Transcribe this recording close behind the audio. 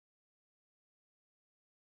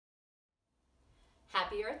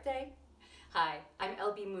Happy Earth Day! Hi, I'm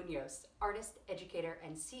LB Munoz, artist, educator,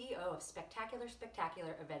 and CEO of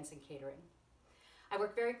Spectacular Events and Catering. I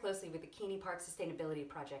work very closely with the Keeney Park Sustainability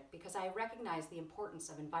Project because I recognize the importance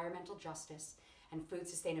of environmental justice and food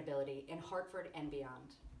sustainability in Hartford and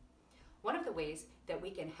beyond. One of the ways that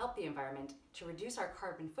we can help the environment to reduce our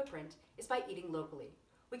carbon footprint is by eating locally.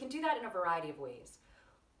 We can do that in a variety of ways,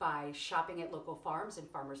 by shopping at local farms and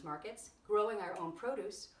farmers markets, growing our own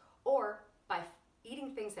produce, or by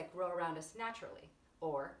eating things that grow around us naturally,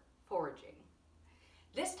 or foraging.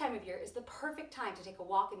 This time of year is the perfect time to take a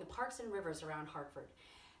walk in the parks and rivers around Hartford,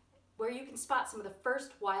 where you can spot some of the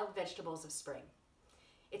first wild vegetables of spring.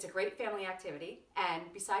 It's a great family activity, and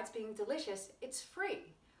besides being delicious, it's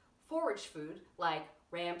free. Forage food like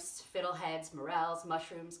ramps, fiddle-heads, morels,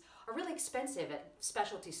 mushrooms are really expensive at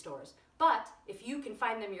specialty stores, but if you can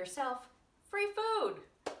find them yourself, free food!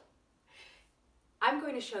 I'm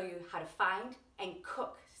going to show you how to find and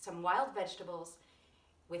cook some wild vegetables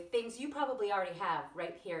with things you probably already have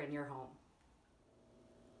right here in your home.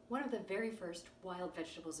 One of the very first wild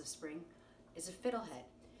vegetables of spring is a fiddlehead.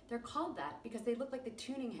 They're called that because they look like the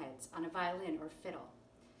tuning heads on a violin or fiddle.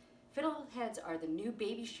 Fiddleheads are the new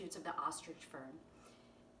baby shoots of the ostrich fern.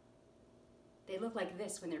 They look like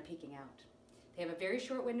this when they're peeking out. They have a very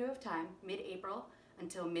short window of time, mid-April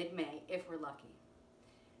until mid-May if we're lucky.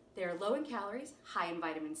 They are low in calories, high in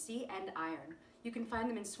vitamin C and iron. You can find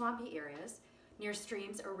them in swampy areas, near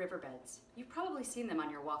streams or riverbeds. You've probably seen them on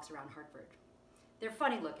your walks around Hartford. They're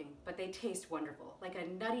funny looking, but they taste wonderful, like a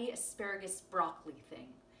nutty asparagus broccoli thing.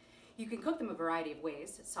 You can cook them a variety of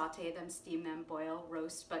ways, saute them, steam them, boil,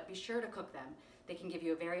 roast, but be sure to cook them. They can give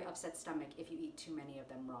you a very upset stomach if you eat too many of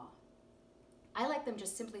them raw. I like them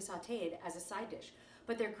just simply sauteed as a side dish,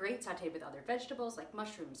 but they're great sauteed with other vegetables like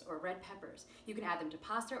mushrooms or red peppers. You can add them to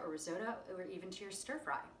pasta or risotto or even to your stir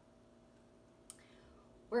fry.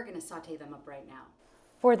 We're going to saute them up right now.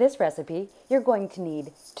 For this recipe, you're going to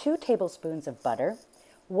need 2 tablespoons of butter,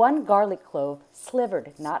 1 garlic clove,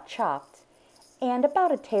 slivered, not chopped, and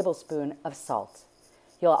about a tablespoon of salt.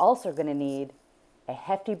 You're also going to need a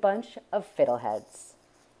hefty bunch of fiddleheads.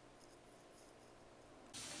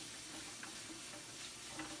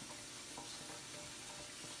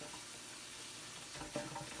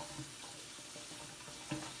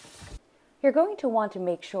 You're going to want to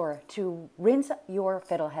make sure to rinse your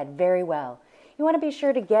fiddlehead very well. You want to be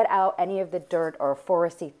sure to get out any of the dirt or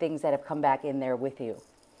foresty things that have come back in there with you.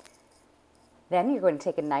 Then you're going to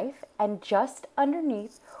take a knife and just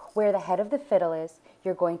underneath where the head of the fiddle is,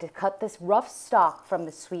 you're going to cut this rough stalk from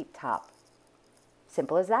the sweet top.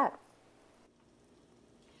 Simple as that.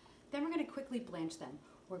 Then we're going to quickly blanch them.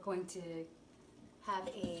 We're going to have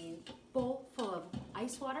a bowl full of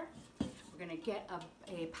ice water. We're going to get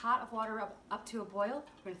a pot of water up to a boil.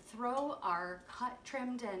 We're going to throw our cut,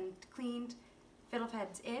 trimmed, and cleaned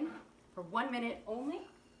fiddleheads in for 1 minute only.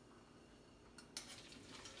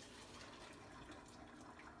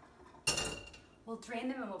 We'll drain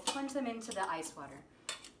them and we'll plunge them into the ice water.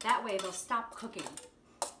 That way they'll stop cooking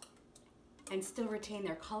and still retain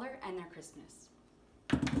their color and their crispness.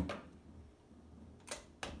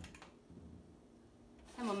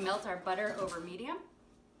 And we'll melt our butter over medium.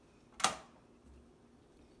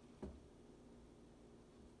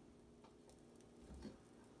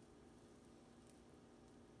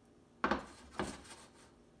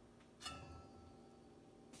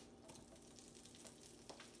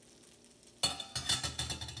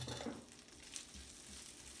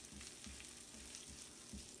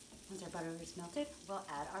 Once our butter is melted, we'll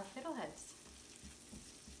add our fiddleheads.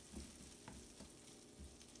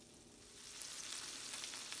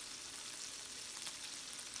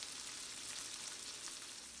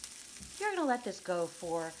 You're going to let this go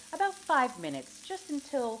for about 5 minutes, just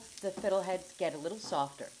until the fiddleheads get a little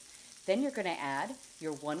softer. Then you're going to add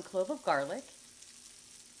your 1 clove of garlic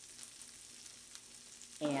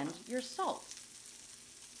and your salt.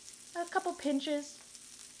 A couple pinches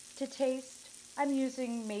to taste. I'm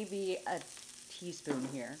using maybe a teaspoon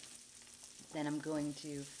here. Then I'm going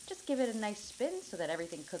to just give it a nice spin so that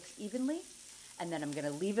everything cooks evenly. And then I'm going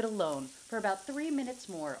to leave it alone for about 3 minutes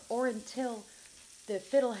more, or until the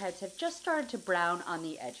fiddleheads have just started to brown on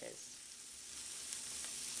the edges.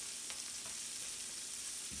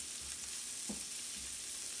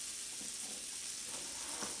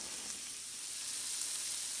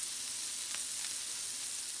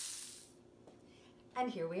 And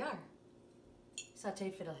here we are.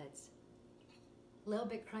 Sauteed fiddleheads. A little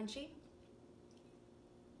bit crunchy,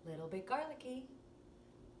 a little bit garlicky,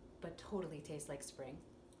 but totally tastes like spring.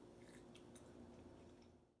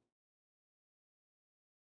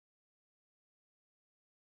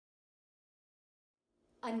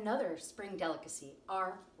 Another spring delicacy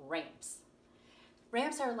are ramps.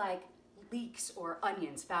 Ramps are like leeks or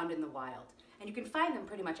onions found in the wild, and you can find them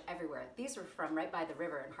pretty much everywhere. These are from right by the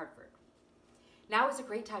river in Hartford. Now is a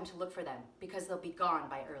great time to look for them because they'll be gone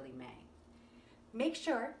by early May. Make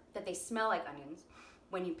sure that they smell like onions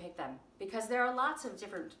when you pick them because there are lots of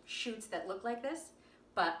different shoots that look like this,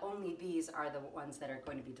 but only these are the ones that are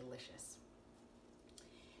going to be delicious.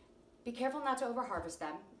 Be careful not to overharvest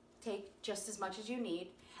them. Take just as much as you need,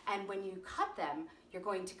 and when you cut them, you're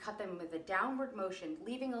going to cut them with a downward motion,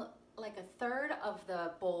 leaving like a third of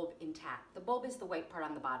the bulb intact. The bulb is the white part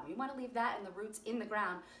on the bottom. You want to leave that and the roots in the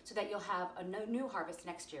ground so that you'll have a new harvest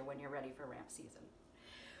next year when you're ready for ramp season.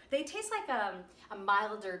 They taste like a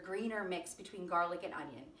milder, greener mix between garlic and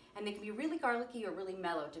onion, and they can be really garlicky or really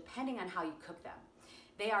mellow depending on how you cook them.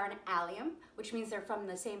 They are an allium, which means they're from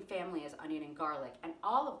the same family as onion and garlic, and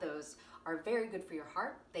all of those are very good for your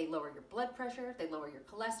heart. They lower your blood pressure, they lower your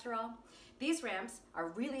cholesterol. These ramps are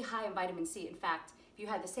really high in vitamin C. In fact, if you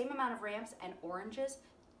had the same amount of ramps and oranges,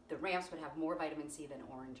 the ramps would have more vitamin C than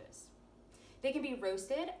oranges. They can be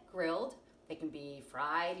roasted, grilled, they can be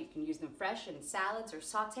fried, you can use them fresh in salads or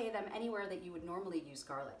saute them anywhere that you would normally use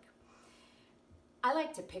garlic. I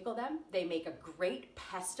like to pickle them. They make a great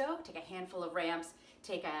pesto. Take a handful of ramps,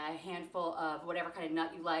 take a handful of whatever kind of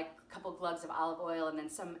nut you like, a couple glugs of olive oil, and then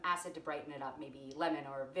some acid to brighten it up, maybe lemon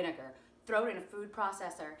or vinegar. Throw it in a food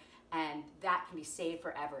processor, and that can be saved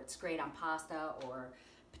forever. It's great on pasta or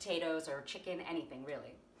potatoes or chicken, anything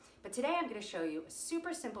really. But today I'm going to show you a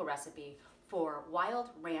super simple recipe for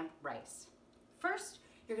wild ramp rice. First,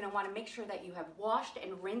 you're going to want to make sure that you have washed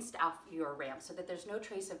and rinsed off your ramp so that there's no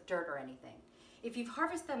trace of dirt or anything. If you've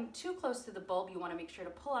harvested them too close to the bulb, you want to make sure to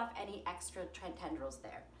pull off any extra tendrils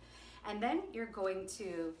there. And then you're going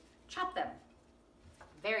to chop them.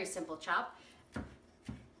 Very simple chop.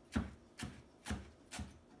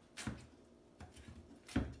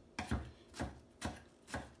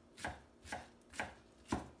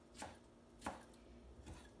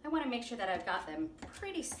 I want to make sure that I've got them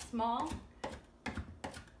pretty small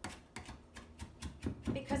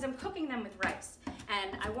because I'm cooking them with rice.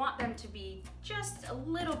 And I want them to be just a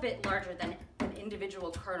little bit larger than an individual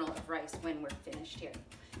kernel of rice when we're finished here.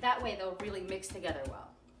 That way they'll really mix together well.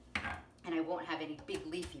 And I won't have any big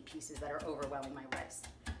leafy pieces that are overwhelming my rice.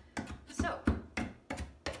 So,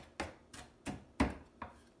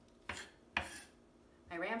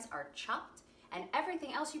 my ramps are chopped and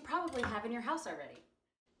everything else you probably have in your house already.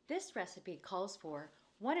 This recipe calls for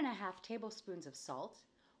 1.5 tablespoons of salt,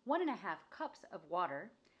 1.5 cups of water,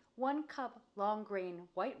 1 cup long grain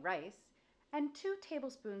white rice, and 2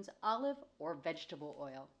 tablespoons olive or vegetable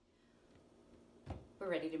oil. We're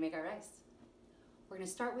ready to make our rice. We're going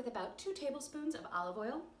to start with about 2 tablespoons of olive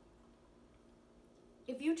oil.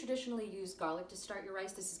 If you traditionally use garlic to start your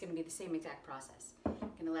rice, this is going to be the same exact process. We're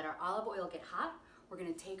going to let our olive oil get hot. We're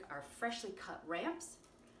going to take our freshly cut ramps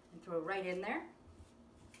and throw right in there.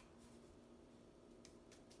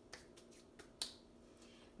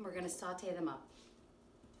 And we're going to saute them up.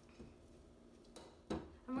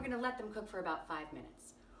 And we're going to let them cook for about 5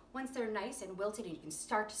 minutes. Once they're nice and wilted and you can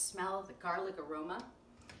start to smell the garlic aroma,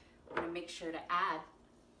 we're going to make sure to add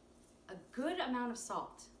a good amount of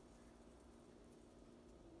salt,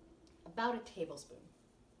 about a tablespoon.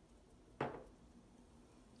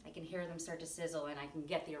 I can hear them start to sizzle and I can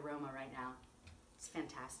get the aroma right now. It's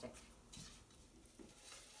fantastic.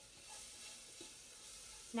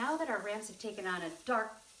 Now that our ramps have taken on a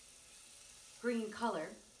dark green color,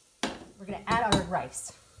 we're going to add our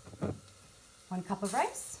rice. 1 cup of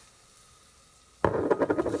rice.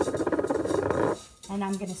 And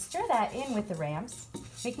I'm going to stir that in with the ramps,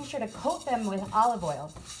 making sure to coat them with olive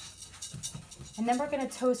oil. And then we're going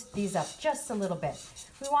to toast these up just a little bit.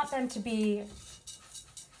 We want them to be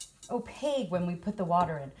opaque when we put the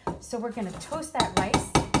water in. So we're going to toast that rice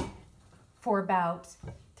for about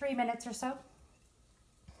 3 minutes or so.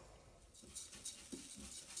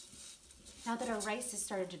 Now that our rice has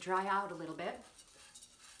started to dry out a little bit,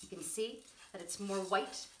 you can see that it's more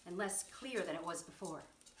white and less clear than it was before.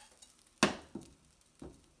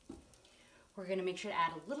 We're going to make sure to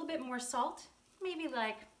add a little bit more salt, maybe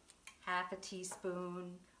like half a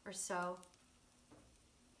teaspoon or so.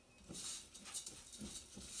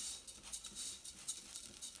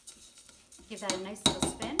 Give that a nice little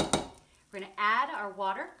spin. We're going to add our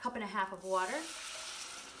water, 1.5 cups of water.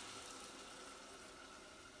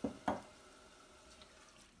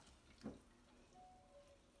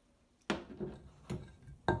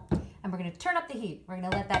 And we're going to turn up the heat. We're going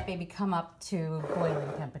to let that baby come up to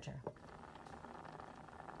boiling temperature.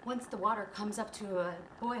 Once the water comes up to a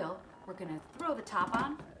boil, we're going to throw the top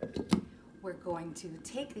on. we're going to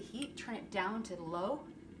take the heat, turn it down to low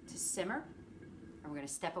to simmer, and we're going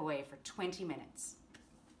to step away for 20 minutes.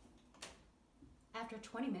 After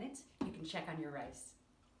 20 minutes, you can check on your rice.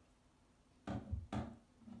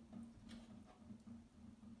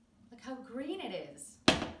 Look how green it is.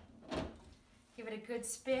 Give it a good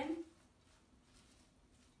spin.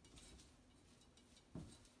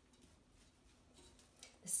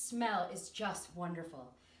 The smell is just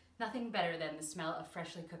wonderful. Nothing better than the smell of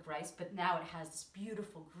freshly cooked rice, but now it has this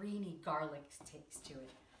beautiful greeny garlic taste to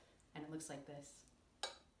it. And it looks like this.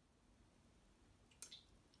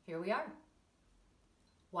 Here we are.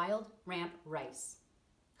 Wild ramp rice.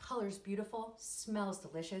 Color's beautiful, smells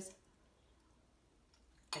delicious,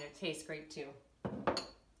 and it tastes great too.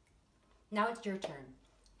 Now it's your turn.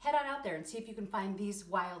 Head on out there and see if you can find these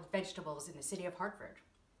wild vegetables in the city of Hartford.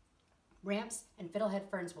 Ramps and fiddle-head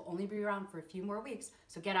ferns will only be around for a few more weeks,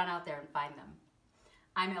 so get on out there and find them.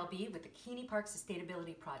 I'm LB with the Keene Park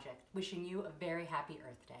Sustainability Project, wishing you a very happy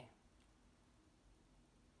Earth Day.